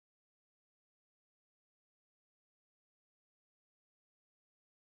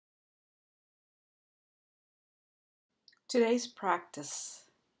Today's practice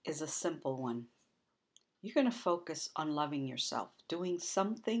is a simple one. You're going to focus on loving yourself, doing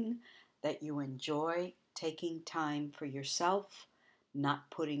something that you enjoy, taking time for yourself, not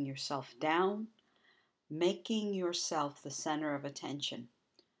putting yourself down, making yourself the center of attention.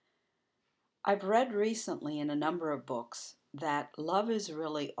 I've read recently in a number of books that love is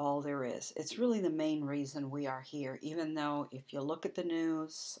really all there is. It's really the main reason we are here, even though if you look at the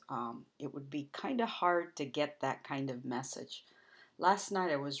news, it would be kind of hard to get that kind of message. Last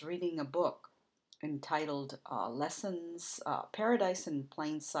night I was reading a book entitled Paradise in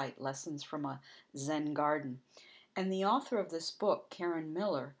Plain Sight, Lessons from a Zen Garden. And the author of this book, Karen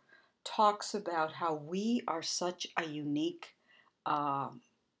Miller, talks about how we are such a unique uh,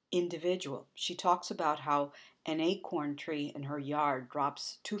 individual. She talks about how an acorn tree in her yard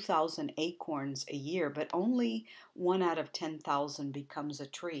drops 2,000 acorns a year, but only 1 out of 10,000 becomes a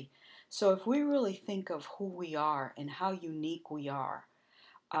tree. So if we really think of who we are and how unique we are,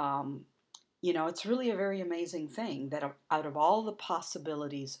 um, it's really a very amazing thing that out of all the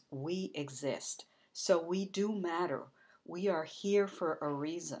possibilities, we exist. So we do matter. We are here for a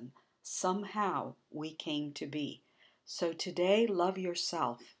reason. Somehow we came to be. So today, love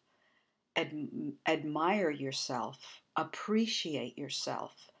yourself, admire yourself, appreciate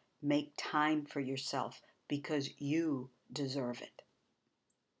yourself, make time for yourself because you deserve it.